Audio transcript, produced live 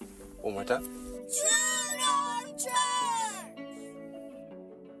One more time. True North Church!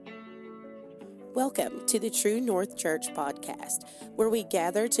 Welcome to the True North Church podcast, where we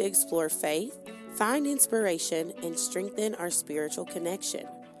gather to explore faith, find inspiration, and strengthen our spiritual connection.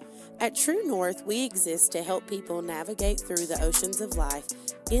 At True North, we exist to help people navigate through the oceans of life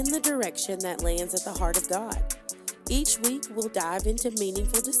in the direction that lands at the heart of God. Each week, we'll dive into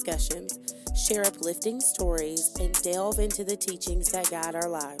meaningful discussions, share uplifting stories, and delve into the teachings that guide our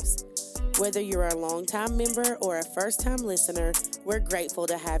lives. Whether you're a longtime member or a first-time listener, we're grateful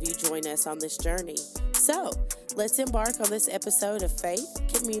to have you join us on this journey. So, let's embark on this episode of faith,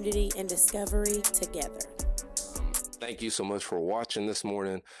 community, and discovery together. Thank you so much for watching this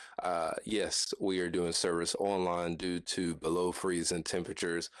morning. Yes, we are doing service online due to below freezing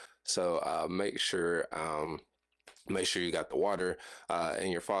temperatures. So make sure you got the water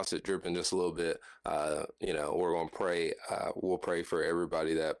in your faucet dripping just a little bit. We're going to pray. We'll pray for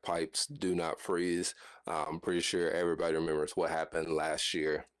everybody that pipes do not freeze. I'm pretty sure everybody remembers what happened last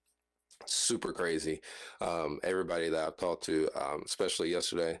year. Super crazy. Everybody that I've talked to, especially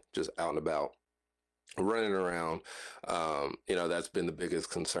yesterday, just out and about, running around, that's been the biggest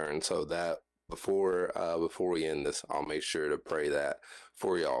concern. So that before we end this, I'll make sure to pray that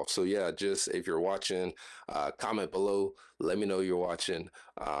for y'all. So yeah, just if you're watching, comment below, let me know you're watching.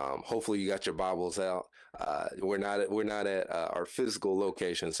 Hopefully you got your Bibles out. We're not at our physical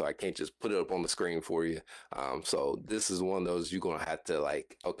location, so I can't just put it up on the screen for you. So this is one of those you're gonna have to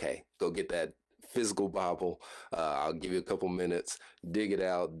go get that physical Bible. I'll give you a couple minutes, dig it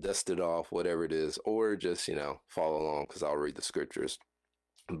out, dust it off, whatever it is, or just, follow along because I'll read the scriptures.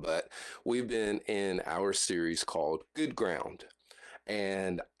 But we've been in our series called Good Ground.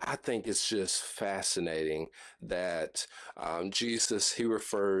 And I think it's just fascinating that Jesus, he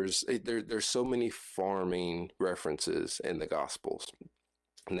refers, there's so many farming references in the Gospels.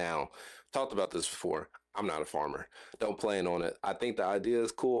 Now, talked about this before. I'm not a farmer. Don't plan on it. I think the idea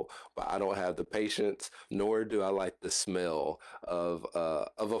is cool, but I don't have the patience, nor do I like the smell of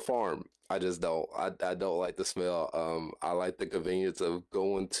a farm. I just don't. I don't like the smell. I like the convenience of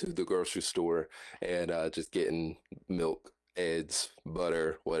going to the grocery store and just getting milk, eggs,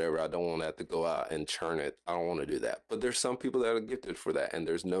 butter, whatever. I don't want to have to go out and churn it. I don't want to do that. But there's some people that are gifted for that, and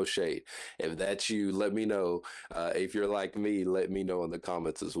there's no shade. If that's you, let me know. If you're like me, let me know in the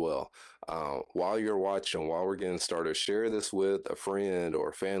comments as well. While you're watching, while we're getting started, share this with a friend or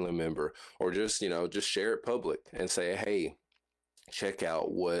a family member, or just share it public and say, hey, check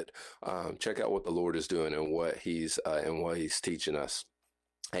out what the Lord is doing and what he's teaching us.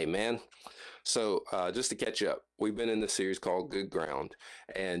 Amen. So just to catch up, we've been in this series called Good Ground,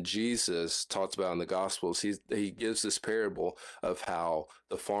 and Jesus talks about in the Gospels, he gives this parable of how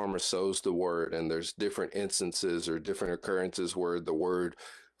the farmer sows the word, and there's different instances or different occurrences where the word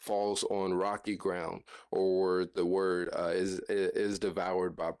falls on rocky ground, or where the word is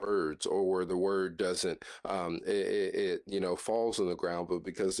devoured by birds, or where the word doesn't falls on the ground, but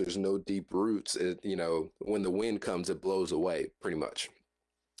because there's no deep roots, when the wind comes, it blows away pretty much.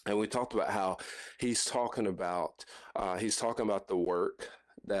 And we talked about how he's talking about the work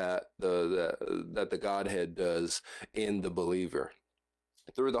that the Godhead does in the believer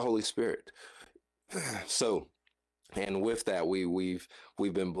through the Holy Spirit. So, and with that, we've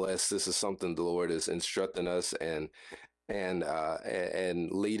been blessed. This is something the Lord is instructing us and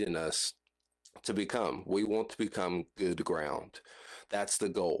leading us to become. We want to become good ground. That's the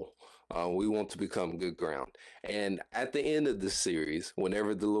goal. We want to become good ground. And at the end of this series,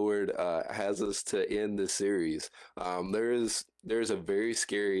 whenever the Lord has us to end this series, there's a very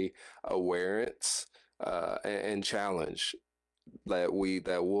scary awareness and challenge that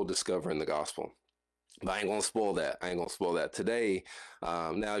we'll discover in the gospel. But I ain't gonna spoil that. Today.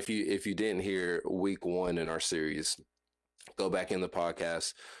 Now, if you didn't hear week 1 in our series, go back in the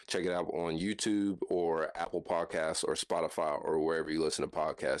podcast, check it out on YouTube or Apple Podcasts or Spotify or wherever you listen to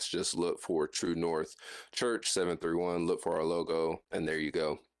podcasts. Just look for True North Church 731. Look for our logo, and there you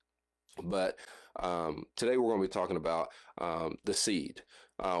go. But today we're going to be talking about the seed.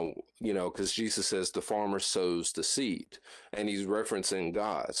 Because Jesus says the farmer sows the seed, and he's referencing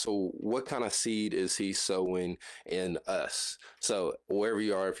God. So what kind of seed is he sowing in us? So wherever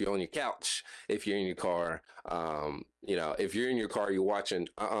you are, if you're on your couch, if you're in your car, if you're in your car, you're watching,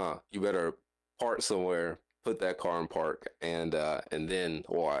 you better park somewhere, put that car in park, and then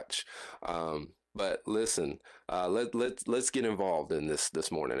watch. But listen, let's get involved in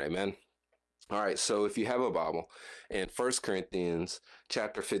this morning. Amen. All right, so if you have a Bible, in 1 Corinthians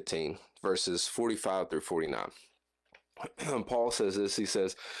chapter 15, verses 45 through 49, Paul says this, he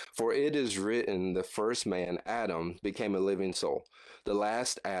says, "For it is written, the first man, Adam, became a living soul. The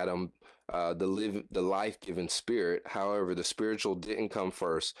last Adam, the life-giving spirit. However, the spiritual didn't come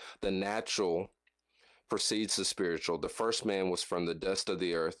first. The natural precedes the spiritual. The first man was from the dust of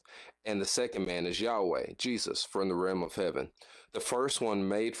the earth, and the second man is Yahweh, Jesus, from the realm of heaven. The first one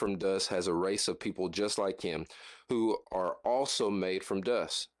made from dust has a race of people just like him, who are also made from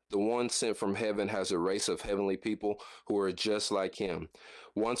dust. The one sent from heaven has a race of heavenly people who are just like him.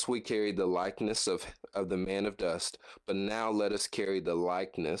 Once we carried the likeness of the man of dust, but now let us carry the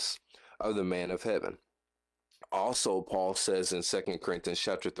likeness of the man of heaven." Also, Paul says in 2 Corinthians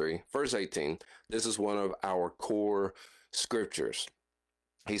chapter 3, verse 18, this is one of our core scriptures.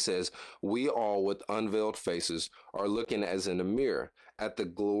 He says, "We all with unveiled faces are looking as in a mirror at the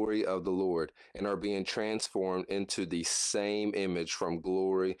glory of the Lord, and are being transformed into the same image from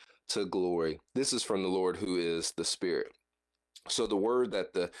glory to glory." This is from the Lord, who is the Spirit. So the word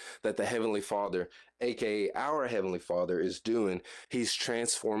that the Heavenly Father, aka our Heavenly Father, is doing, he's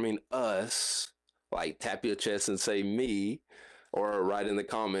transforming us. Like, tap your chest and say me, or write in the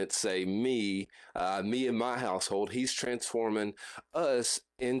comments, say me, me and my household. He's transforming us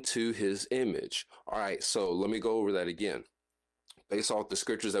into his image. All right, so let me go over that again. Based off the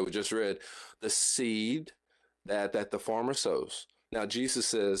scriptures that we just read, the seed that the farmer sows. Now, Jesus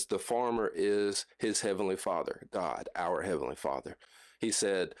says the farmer is his Heavenly Father, God, our Heavenly Father. He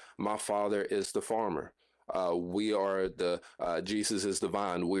said, "My Father is the farmer." We are Jesus is the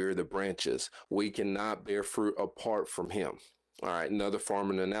vine. We're the branches. We cannot bear fruit apart from him. All right, another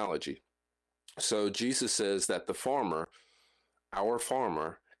farming analogy. So Jesus says that the farmer, our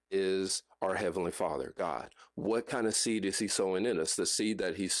farmer, is our Heavenly Father, God. What kind of seed is he sowing in us? The seed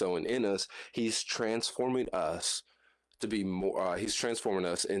that he's sowing in us, he's transforming us to be more, he's transforming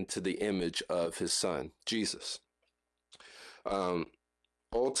us into the image of his son, Jesus.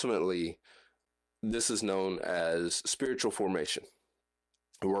 Ultimately, this is known as spiritual formation,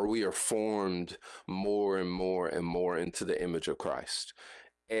 where we are formed more and more and more into the image of Christ.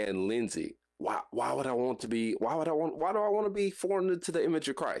 And Lindsay, why do I want to be formed into the image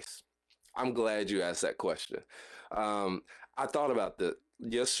of Christ? I'm glad you asked that question. I thought about that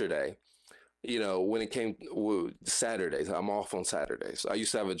yesterday. You know, when it came Saturdays, I'm off on Saturdays. I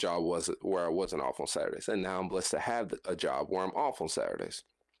used to have a job where I wasn't off on Saturdays, and now I'm blessed to have a job where I'm off on Saturdays.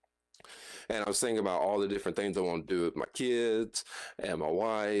 And I was thinking about all the different things I want to do with my kids and my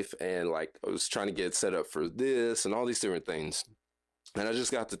wife, and like I was trying to get set up for this and all these different things. And I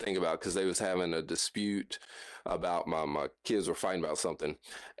just got to think about, because they was having a dispute about my kids were fighting about something,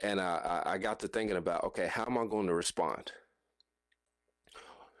 and I got to thinking about, okay, how am I going to respond?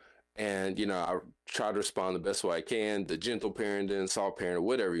 And, you know, I try to respond the best way I can, the gentle parenting, soft parenting,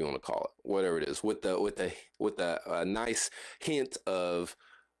 whatever you want to call it, whatever it is, with a nice hint of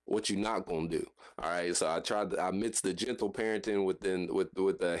what you're not going to do. All right. So I mix the gentle parenting with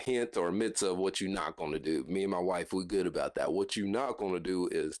the hint or midst of what you're not going to do. Me and my wife, we're good about that. What you're not going to do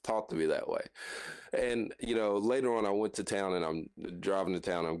is talk to me that way. And, you know, later on I went to town, and I'm driving to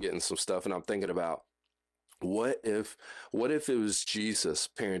town, I'm getting some stuff, and I'm thinking about, what if it was Jesus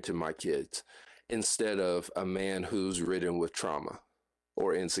parenting my kids instead of a man who's ridden with trauma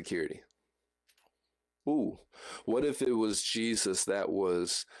or insecurity? Ooh, what if it was Jesus that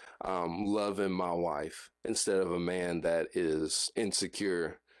was loving my wife instead of a man that is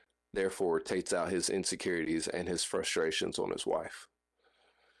insecure, therefore takes out his insecurities and his frustrations on his wife?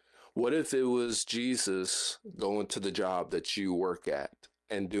 What if it was Jesus going to the job that you work at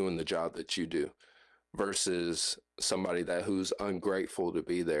and doing the job that you do, versus somebody who's ungrateful to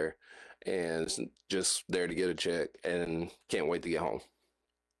be there and just there to get a check and can't wait to get home?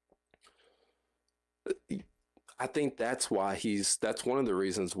 I think that's one of the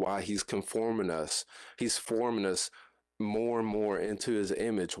reasons why he's conforming us. He's forming us more and more into his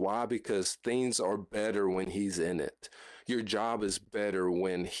image. Why? Because things are better when he's in it. Your job is better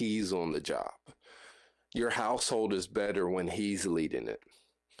when he's on the job. Your household is better when he's leading it.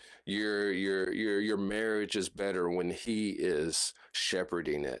 Your marriage is better when he is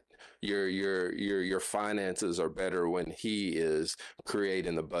shepherding it. Your finances are better when he is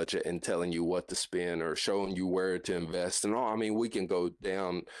creating the budget and telling you what to spend or showing you where to invest and all. I mean, we can go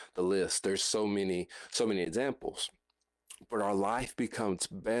down the list. There's so many examples. But our life becomes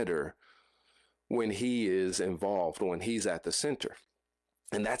better when he is involved, when he's at the center.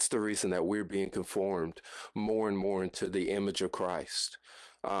 And that's the reason that we're being conformed more and more into the image of Christ.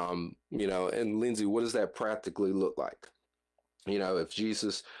 You know, and Lindsay, what does that practically look like? You know, if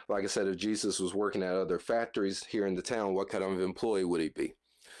Jesus, like I said, if Jesus was working at other factories here in the town, what kind of employee would he be?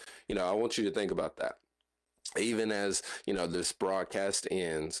 You know, I want you to think about that. Even as, this broadcast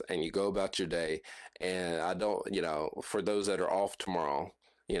ends and you go about your day, and I don't, for those that are off tomorrow,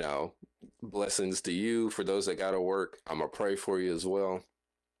 you know, blessings to you. For those that got to work, I'm going to pray for you as well.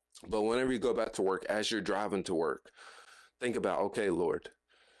 But whenever you go back to work, as you're driving to work, think about, okay, Lord,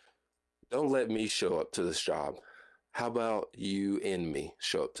 don't let me show up to this job. How about you in me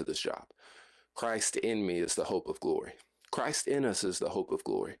show up to this job? Christ in me is the hope of glory. Christ in us is the hope of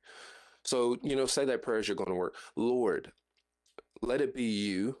glory. So, say that prayer as you're going to work. Lord, let it be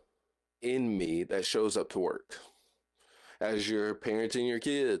you in me that shows up to work. As you're parenting your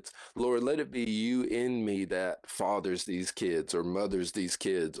kids, Lord, let it be you in me that fathers these kids or mothers these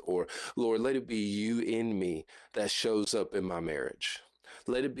kids. Or, Lord, let it be you in me that shows up in my marriage.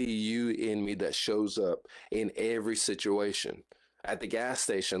 Let it be you in me that shows up in every situation. At the gas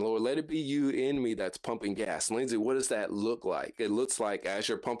station, Lord, let it be you in me that's pumping gas. Lindsay, what does that look like? It looks like as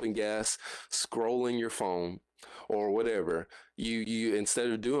you're pumping gas, scrolling your phone or whatever, you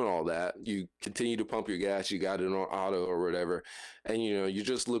instead of doing all that, you continue to pump your gas. You got it on auto or whatever, and you're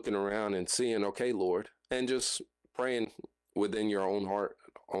just looking around and seeing, okay, Lord, and just praying within your own heart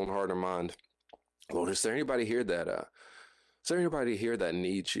and mind. Lord, is there anybody here that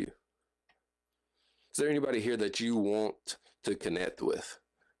needs you? Is there anybody here that you want to connect with?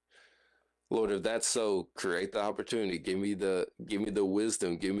 Lord, if that's so, create the opportunity. Give me the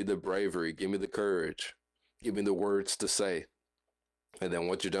wisdom, give me the bravery, give me the courage, give me the words to say. And then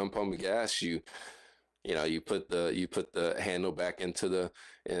once you're done pumping gas, you put the handle back into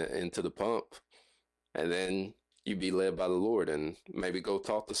the pump, and then you be led by the Lord and maybe go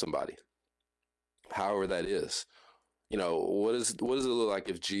talk to somebody. However that is. What does it look like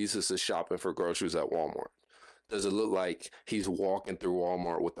if Jesus is shopping for groceries at Walmart? Does it look like he's walking through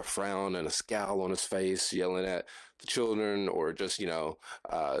Walmart with a frown and a scowl on his face, yelling at the children, or just,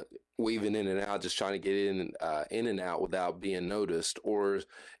 weaving in and out, just trying to get in and out without being noticed? Or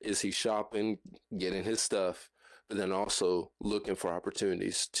is he shopping, getting his stuff, but then also looking for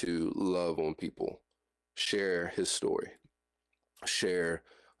opportunities to love on people, share his story, share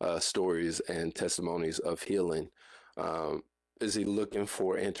stories and testimonies of healing? Is he looking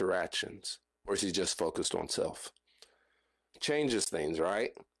for interactions, or is he just focused on self? Changes things,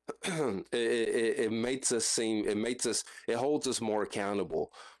 right? It makes us it holds us more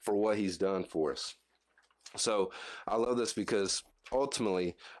accountable for what he's done for us. So I love this because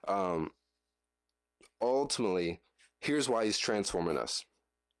ultimately, here's why he's transforming us.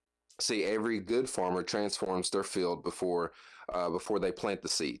 See, every good farmer transforms their field before they plant the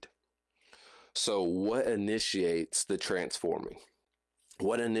seed. So what initiates the transforming?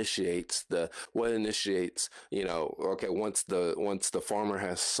 What initiates, okay, once the farmer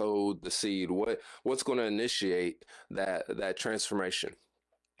has sowed the seed, what's going to initiate that transformation?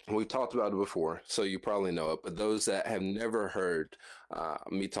 We've talked about it before, so you probably know it, but those that have never heard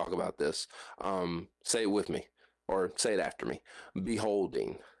me talk about this, say it with me, or say it after me.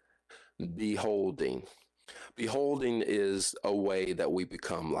 Beholding. Beholding is a way that we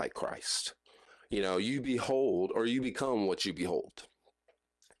become like Christ. You behold, or you become what you behold.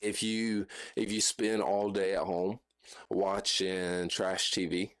 If you spend all day at home watching trash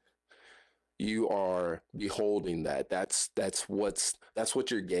TV, you are beholding that. That's what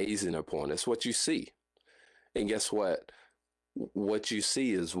you're gazing upon. It's what you see. And guess what? What you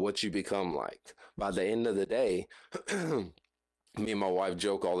see is what you become like. By the end of the day, me and my wife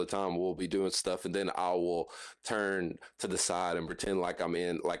joke all the time. We'll be doing stuff, and then I will turn to the side and pretend like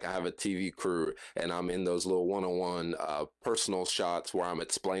I have a TV crew, and I'm in those little one-on-one personal shots where I'm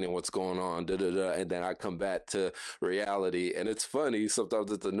explaining what's going on, and then I come back to reality, and it's funny.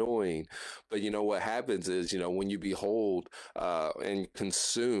 Sometimes it's annoying, but what happens is, when you behold and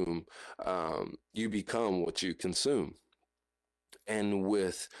consume, you become what you consume. And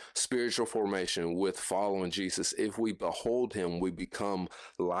with spiritual formation, with following Jesus, if we behold him, we become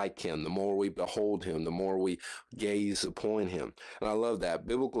like him. The more we behold him, the more we gaze upon him. And I love that.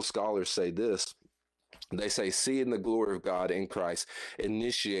 Biblical scholars say this. They say, seeing the glory of God in Christ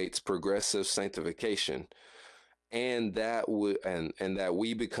initiates progressive sanctification, and that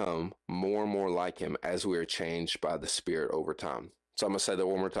we become more and more like him as we are changed by the Spirit over time. So I'm going to say that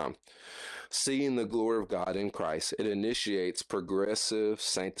one more time. Seeing the glory of God in Christ, it initiates progressive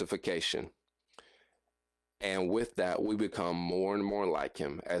sanctification. And with that, we become more and more like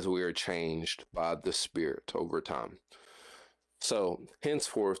him as we are changed by the Spirit over time. So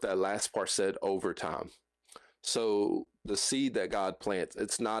henceforth, that last part said over time. So the seed that God plants,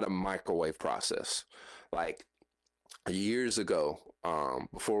 it's not a microwave process. Like years ago,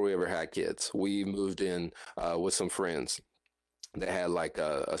 before we ever had kids, we moved in with some friends. They had like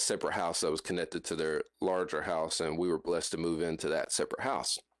a separate house that was connected to their larger house, and we were blessed to move into that separate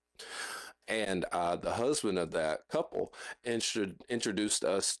house. And the husband of that couple introduced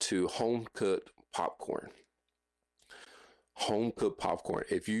us to home cooked popcorn. Home cooked popcorn.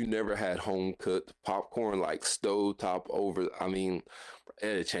 If you never had home cooked popcorn, like stove top over, I mean,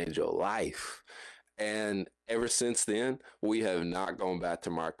 it'll change your life. And ever since then, we have not gone back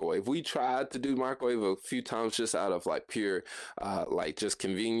to microwave. We tried to do microwave a few times just out of like pure, like just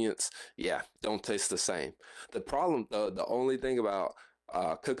convenience. Yeah, don't taste the same. The problem, the only thing about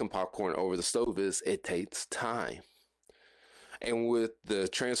cooking popcorn over the stove is it takes time. And with the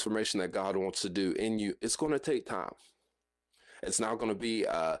transformation that God wants to do in you, it's going to take time. It's not going to be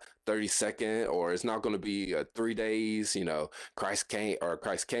 30-second, or it's not going to be 3 days. You know, Christ came.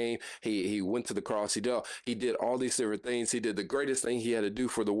 He went to the cross. He did all these different things. He did the greatest thing he had to do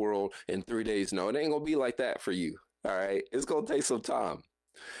for the world in 3 days. No, it ain't going to be like that for you. All right. It's going to take some time.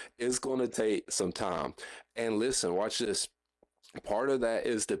 It's going to take some time. And listen, watch this. Part of that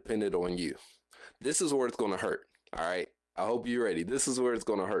is dependent on you. This is where it's going to hurt. All right. I hope you're ready. This is where it's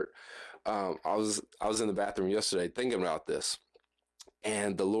going to hurt. I was in the bathroom yesterday thinking about this.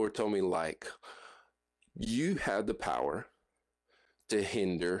 And the Lord told me, like, you have the power to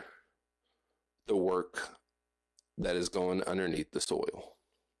hinder the work that is going underneath the soil.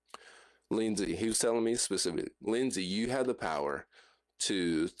 Lindsay, he was telling me specifically, Lindsay, you have the power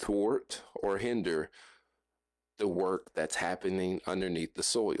to thwart or hinder the work that's happening underneath the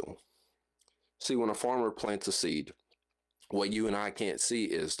soil. See, when a farmer plants a seed, what you and I can't see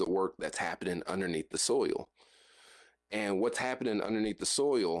is the work that's happening underneath the soil. And what's happening underneath the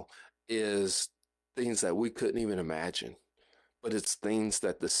soil is things that we couldn't even imagine, but it's things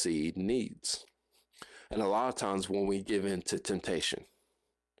that the seed needs. And a lot of times when we give in to temptation,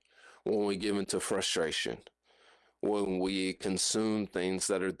 when we give in to frustration, when we consume things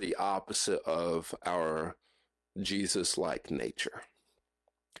that are the opposite of our Jesus-like nature,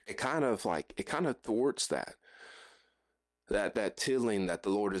 it kind of thwarts that tilling that the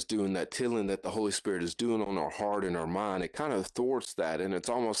Lord is doing, that tilling that the Holy Spirit is doing on our heart and our mind. It kind of thwarts that. And it's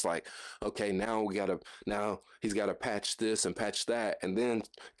almost like, okay, now he's got to patch this and patch that, and then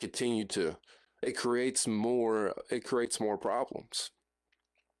it creates more problems.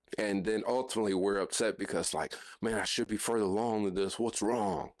 And then ultimately we're upset because, like, man, I should be further along than this. What's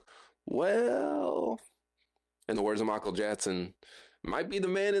wrong? Well, in the words of Michael Jackson, might be the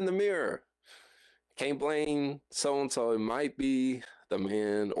man in the mirror. Can't blame so-and-so. It might be the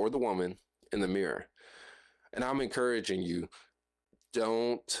man or the woman in the mirror. And I'm encouraging you,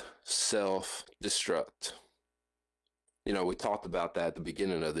 don't self-destruct. You know, we talked about that at the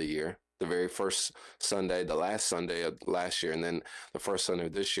beginning of the year, the very first Sunday, the last Sunday of last year, and then the first Sunday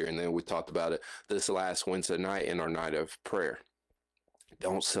of this year. And then we talked about it this last Wednesday night in our night of prayer.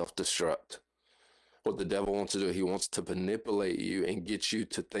 Don't self-destruct. What the devil wants to do, he wants to manipulate you and get you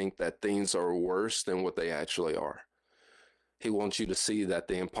to think that things are worse than what they actually are. He wants you to see that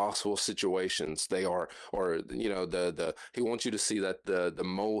the impossible situations they are, or, you know, he wants you to see that the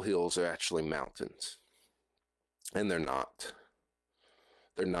molehills are actually mountains. And they're not.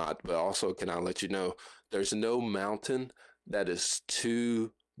 They're not. But also, can I let you know, there's no mountain that is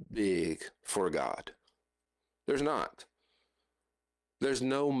too big for God. There's not. There's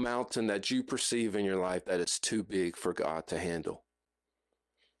no mountain that you perceive in your life that is too big for God to handle.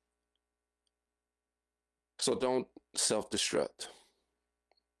 So don't self-destruct.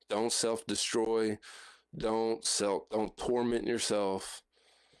 Don't self-destroy. Don't torment yourself.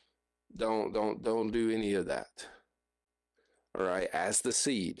 Don't do any of that. All right. As the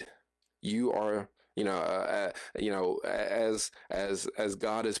seed, you are, as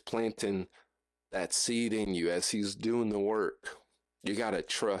God is planting that seed in you, as he's doing the work, you got to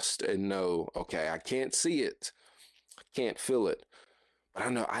trust and know, okay, I can't see it. I can't feel it.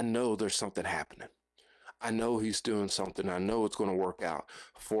 But I know there's something happening. I know he's doing something. I know it's going to work out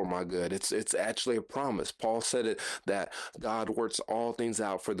for my good. It's actually a promise. Paul said it, that God works all things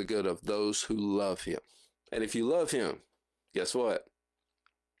out for the good of those who love him. And if you love him, guess what?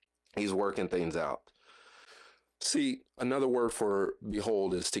 He's working things out. See, another word for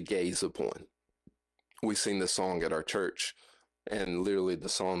behold is to gaze upon. We sing this song at our church. And literally the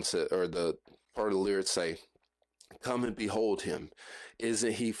song said, or the part of the lyrics say, come and behold him.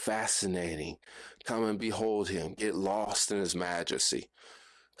 Isn't he fascinating? Come and behold him. Get lost in his majesty.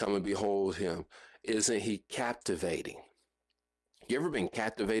 Come and behold him. Isn't he captivating? You ever been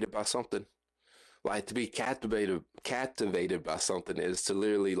captivated by something? Like, to be captivated by something is to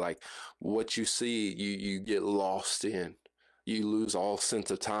literally, like, what you see, you get lost in. You lose all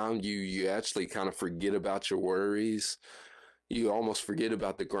sense of time. You actually kind of forget about your worries. You almost forget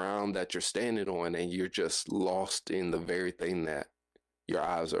about the ground that you're standing on, and you're just lost in the very thing that your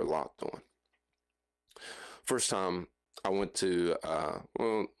eyes are locked on. First time I went to,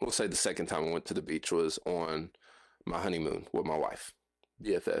 we'll say the second time I went to the beach was on my honeymoon with my wife,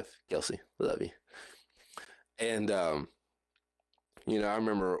 BFF, Kelsey, love you. And, you know, I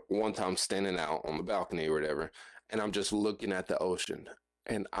remember one time standing out on the balcony or whatever, and I'm just looking at the ocean,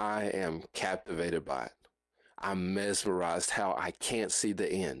 and I am captivated by it. I'm mesmerized how I can't see the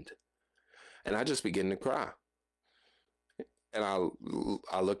end. And I just begin to cry. And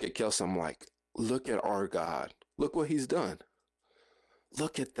I look at Kelsey, I'm like, look at our God. Look what he's done.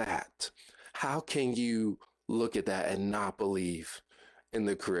 Look at that. How can you look at that and not believe in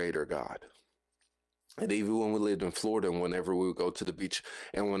the Creator God? And even when we lived in Florida, and whenever we would go to the beach,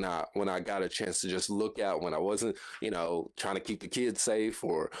 and when I got a chance to just look out, when I wasn't, you know, trying to keep the kids safe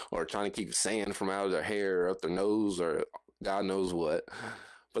or trying to keep sand from out of their hair or up their nose or God knows what,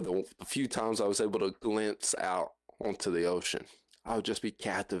 but the few times I was able to glimpse out onto the ocean, I would just be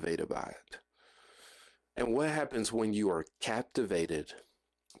captivated by it. And what happens when you are captivated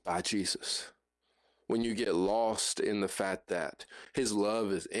by Jesus? When you get lost in the fact that his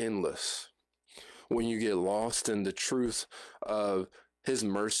love is endless, when you get lost in the truth of his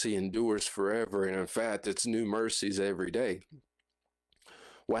mercy endures forever, and in fact, it's new mercies every day.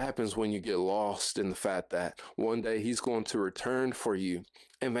 What happens when you get lost in the fact that one day he's going to return for you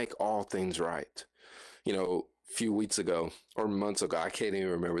and make all things right? You know, a few weeks ago or months ago, I can't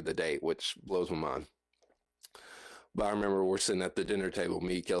even remember the date, which blows my mind. But I remember we're sitting at the dinner table,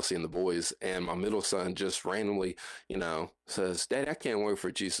 me, Kelsey, and the boys, and my middle son just randomly, you know, says, Dad, I can't wait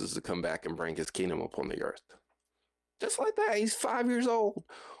for Jesus to come back and bring his kingdom upon the earth. Just like that. He's 5 years old.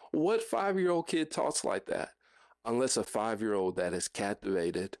 What 5-year-old kid talks like that? Unless a 5-year-old that is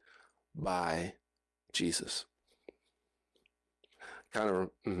captivated by Jesus. Kind of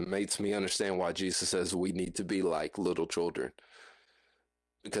makes me understand why Jesus says we need to be like little children.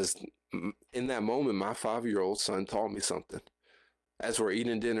 Because in that moment, my 5-year-old son taught me something. As we're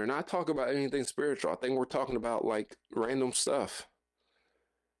eating dinner, not talk about anything spiritual. I think we're talking about like random stuff.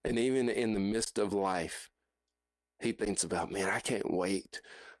 And even in the midst of life, he thinks about, man, I can't wait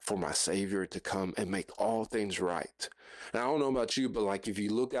for my Savior to come and make all things right. And I don't know about you, but like if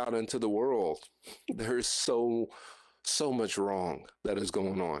you look out into the world, there's so much wrong that is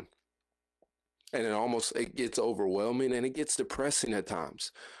going on. And it gets overwhelming and it gets depressing at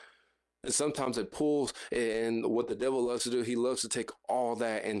times. And sometimes it pulls, and what the devil loves to do, he loves to take all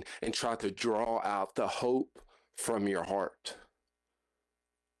that and try to draw out the hope from your heart.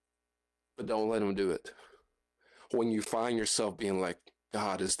 But don't let him do it. When you find yourself being like,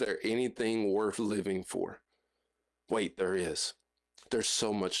 God, is there anything worth living for? Wait, there is. There's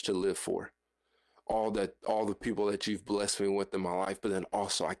so much to live for. All the people that you've blessed me with in my life, but then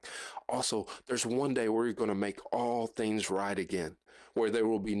also there's one day where you're going to make all things right again, where there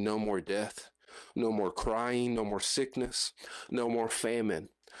will be no more death, no more crying, no more sickness, no more famine,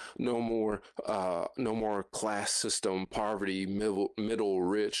 no more class system, poverty, middle,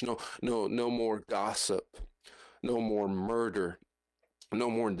 rich, no more gossip, no more murder, no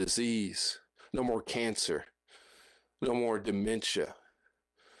more disease, no more cancer, no more dementia.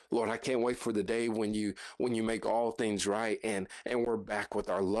 Lord, I can't wait for the day when you make all things right and we're back with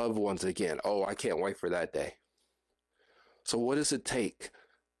our loved ones again. Oh, I can't wait for that day. So what does it take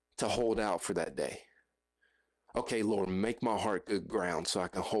to hold out for that day? Okay, Lord, make my heart good ground so I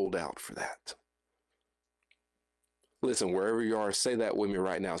can hold out for that. Listen, wherever you are, say that with me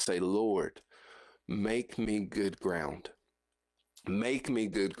right now. Say, Lord, make me good ground. Make me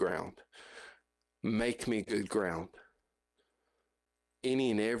good ground. Make me good ground.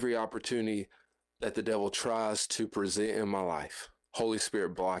 Any and every opportunity that the devil tries to present in my life, Holy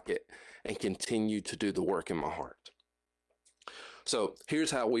Spirit, block it and continue to do the work in my heart. So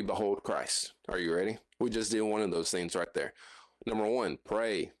here's how we behold Christ. Are you ready? We just did one of those things right there. Number one,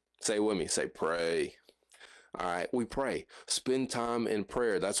 pray. Say it with me. Say pray. All right, we pray. Spend time in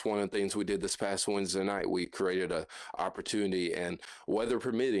prayer. That's one of the things we did this past Wednesday night. We created an opportunity, and weather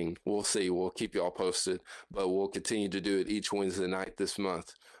permitting, we'll see. We'll keep you all posted, but we'll continue to do it each Wednesday night this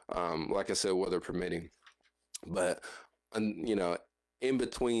month. Like I said, weather permitting. But, you know, in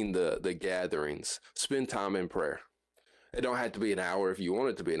between the gatherings, spend time in prayer. It don't have to be an hour. If you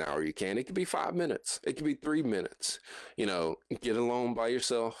want it to be an hour, you can. It could be 5 minutes. It could be 3 minutes. You know, get alone by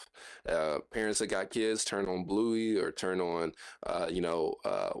yourself. Parents that got kids, turn on Bluey or turn on,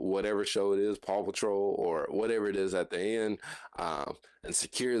 whatever show it is, Paw Patrol or whatever it is at the end, and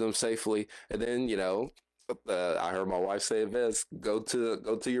secure them safely. And then, you know, I heard my wife say it best. Go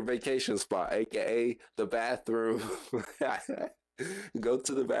to your vacation spot, aka the bathroom. Go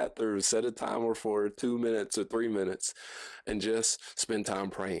to the bathroom, set a timer for 2 minutes or 3 minutes, and just spend time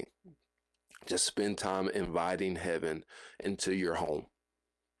praying. Just spend time inviting heaven into your home.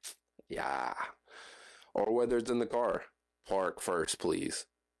 Yeah. Or whether it's in the car, park first, please,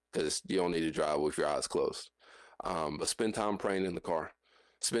 because you don't need to drive with your eyes closed. But spend time praying in the car.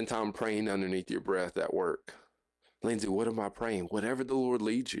 Spend time praying underneath your breath at work. Lindsay, what am I praying? Whatever the Lord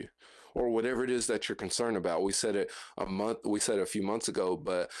leads you, or whatever it is that you're concerned about. We said it a few months ago,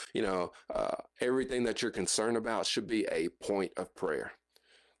 but everything that you're concerned about should be a point of prayer.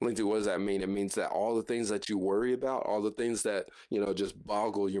 Lindsay, what does that mean? It means that all the things that you worry about, all the things that, just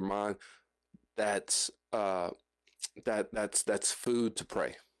boggle your mind, that's food to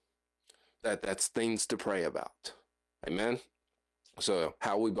pray. That's things to pray about. Amen. So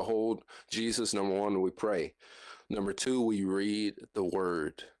how we behold Jesus, number one, we pray. Number two, we read the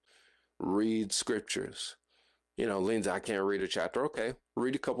word, read scriptures. Lindsay, I can't read a chapter. Okay,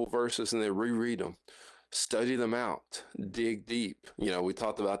 read a couple verses and then reread them. Study them out. Dig deep. We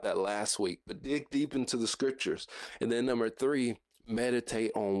talked about that last week, but dig deep into the scriptures. And then number three,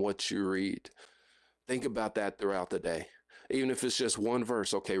 meditate on what you read. Think about that throughout the day. Even if it's just one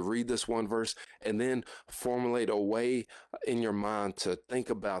verse, okay, read this one verse and then formulate a way in your mind to think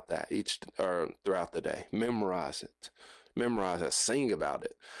about that throughout the day. Memorize it, sing about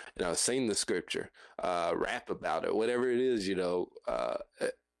it, sing the scripture, rap about it, whatever it is,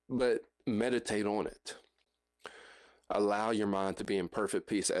 but meditate on it. Allow your mind to be in perfect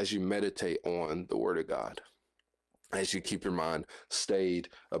peace as you meditate on the word of God, as you keep your mind stayed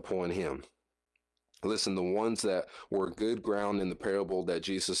upon him. Listen, the ones that were good ground in the parable that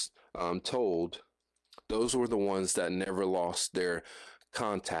Jesus told, those were the ones that never lost their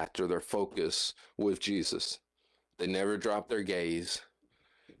contact or their focus with Jesus. They never dropped their gaze,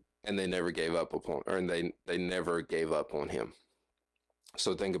 and they never gave up they never gave up on him.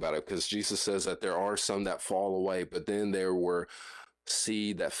 So think about it, because Jesus says that there are some that fall away, but then there were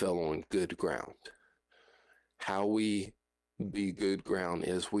seed that fell on good ground. How we be good ground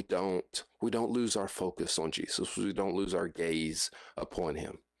is we don't lose our focus on Jesus. We don't lose our gaze upon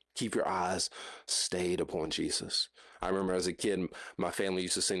him. Keep your eyes stayed upon Jesus. I remember as a kid, my family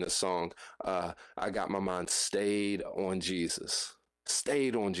used to sing this song, I got my mind stayed on Jesus.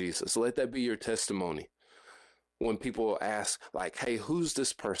 Stayed on Jesus. Let that be your testimony. When people ask, like, hey, who's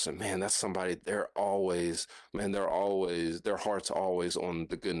this person? Man, that's somebody, their heart's always on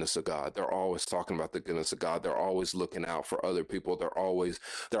the goodness of God. They're always talking about the goodness of God. They're always looking out for other people. They're always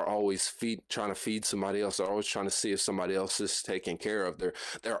trying to feed somebody else. They're always trying to see if somebody else is taken care of.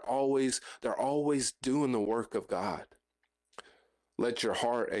 They're always doing the work of God. Let your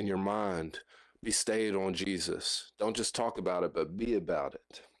heart and your mind be stayed on Jesus. Don't just talk about it, but be about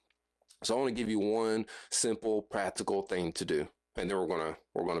it. So I want to give you one simple, practical thing to do, and then we're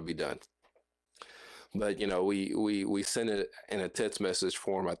gonna be done. But we sent it in a text message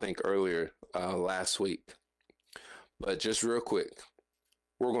form, I think earlier last week. But just real quick,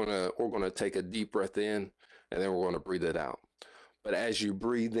 we're gonna take a deep breath in, and then we're gonna breathe it out. But as you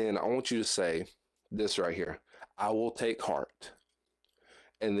breathe in, I want you to say this right here: I will take heart.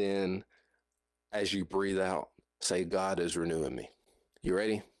 And then as you breathe out, say, God is renewing me. You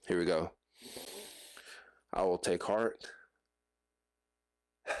ready? Here we go. I will take heart.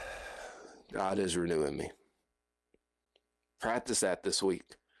 God is renewing me. Practice that this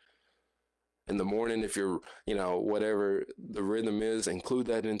week. In the morning, if you're, whatever the rhythm is, include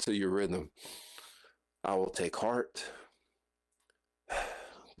that into your rhythm. I will take heart.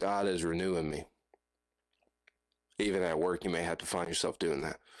 God is renewing me. Even at work, you may have to find yourself doing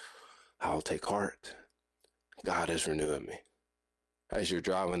that. I will take heart. God is renewing me. As you're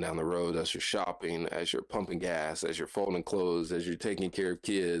driving down the road, as you're shopping, as you're pumping gas, as you're folding clothes, as you're taking care of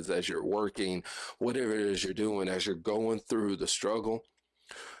kids, as you're working, whatever it is you're doing, as you're going through the struggle,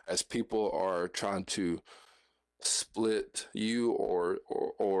 as people are trying to split you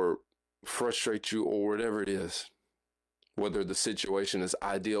or frustrate you or whatever it is, whether the situation is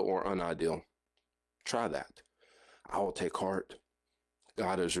ideal or unideal, try that. I will take heart.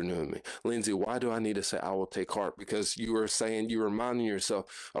 God is renewing me. Lindsay, why do I need to say I will take heart? Because you're reminding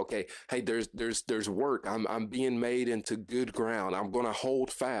yourself, okay, hey, there's work. I'm being made into good ground. I'm going to hold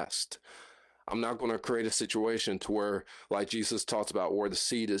fast. I'm not going to create a situation to where, like Jesus talks about, where the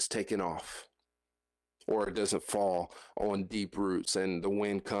seed is taken off or it doesn't fall on deep roots and the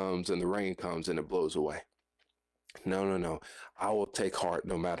wind comes and the rain comes and it blows away. No. I will take heart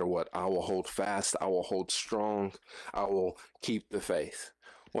no matter what. I will hold fast. I will hold strong. I will keep the faith.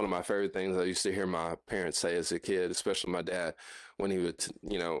 One of my favorite things I used to hear my parents say as a kid, especially my dad, when he would,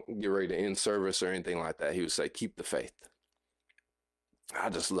 get ready to end service or anything like that, he would say, keep the faith. I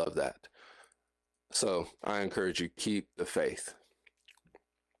just love that. So I encourage you, keep the faith.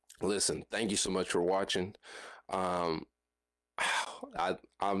 Listen, thank you so much for watching. I'm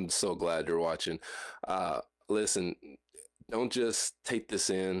so glad you're watching. Listen, don't just take this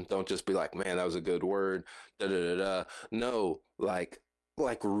in. Don't just be like, man, that was a good word. Da da da da. No, like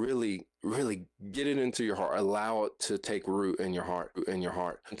really, really get it into your heart. Allow it to take root in your heart,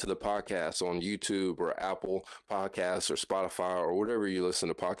 into the podcast on YouTube or Apple Podcasts or Spotify or whatever you listen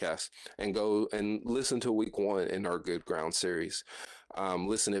to podcasts, and go and listen to week 1 in our Good Ground series.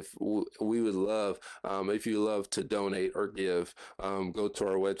 Listen, if we would love, if you love to donate or give, go to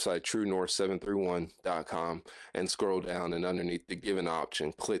our website, truenorth731.com, and scroll down, and underneath the giving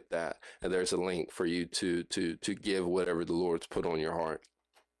option, click that, and there's a link for you to give whatever the Lord's put on your heart.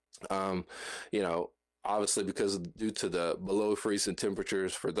 Obviously, because due to the below freezing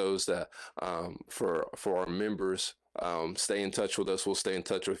temperatures, for those that, for our members, stay in touch with us. We'll stay in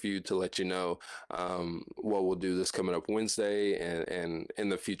touch with you to let you know what we'll do this coming up Wednesday and in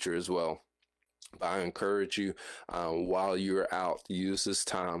the future as well. But I encourage you, while you're out, use this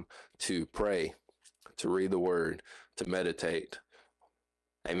time to pray, to read the word, to meditate.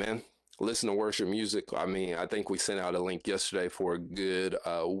 Amen. Listen to worship music. I think we sent out a link yesterday for a good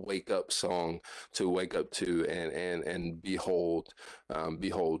wake up song to wake up to and behold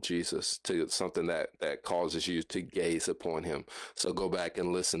Jesus, to something that causes you to gaze upon him. So go back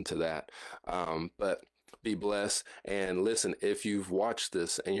and listen to that. But be blessed. And listen, if you've watched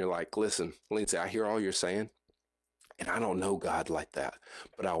this and you're like, listen, Lindsay, I hear all you're saying, and I don't know God like that,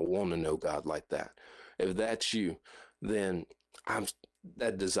 but I want to know God like that. If that's you, then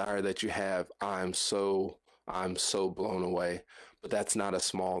that desire that you have, I'm so blown away. But that's not a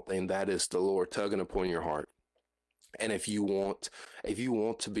small thing. That is the Lord tugging upon your heart. And if you want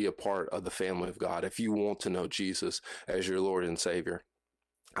to be a part of the family of God, if you want to know Jesus as your Lord and Savior,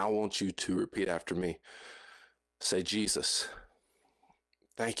 I want you to repeat after me. Say, Jesus,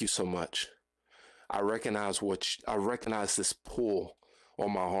 thank you so much. I recognize this pull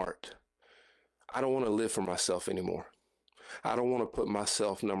on my heart. I don't want to live for myself anymore. I don't want to put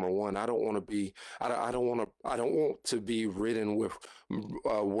myself number one. I don't want to be ridden with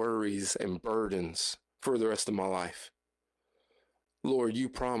worries and burdens for the rest of my life. Lord, you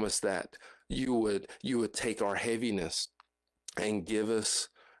promised that you would take our heaviness and give us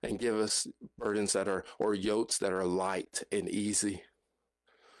burdens or yokes that are light and easy.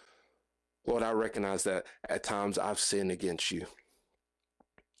 Lord, I recognize that at times I've sinned against you,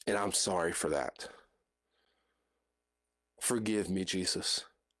 and I'm sorry for that. Forgive me, Jesus.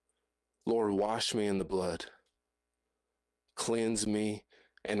 Lord, wash me in the blood. Cleanse me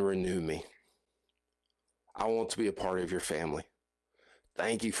and renew me. I want to be a part of your family.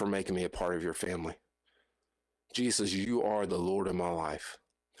 Thank you for making me a part of your family. Jesus, you are the Lord of my life,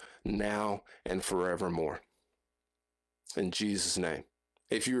 now and forevermore. In Jesus' name.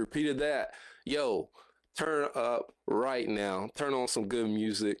 If you repeated that, turn up right now. Turn on some good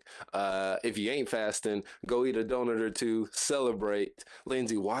music. If you ain't fasting, go eat a donut or two. Celebrate.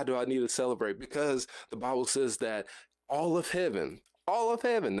 Lindsay, why do I need to celebrate? Because the Bible says that all of heaven,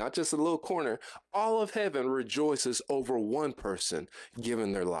 not just a little corner, all of heaven rejoices over one person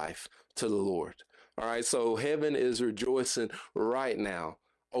giving their life to the Lord. All right, so heaven is rejoicing right now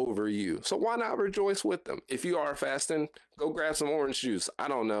over you. So why not rejoice with them? If you are fasting, go grab some orange juice. I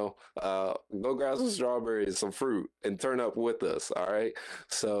don't know. Go grab some strawberries, some fruit, and turn up with us. All right.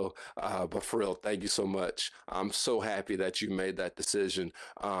 So, but for real, thank you so much. I'm so happy that you made that decision.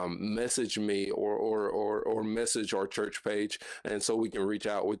 Message me or message our church page, and so we can reach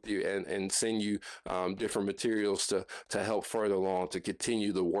out with you and send you different materials to help further along, to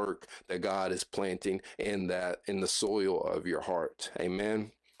continue the work that God is planting in the soil of your heart.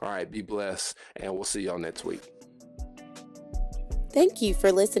 Amen. All right, be blessed, and we'll see y'all next week. Thank you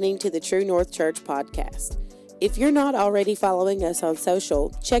for listening to the True North Church podcast. If you're not already following us on social,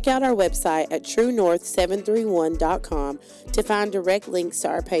 check out our website at truenorth731.com to find direct links to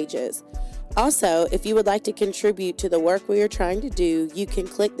our pages. Also, if you would like to contribute to the work we are trying to do, you can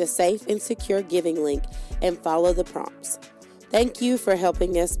click the Safe and Secure Giving link and follow the prompts. Thank you for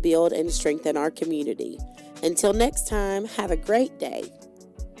helping us build and strengthen our community. Until next time, have a great day.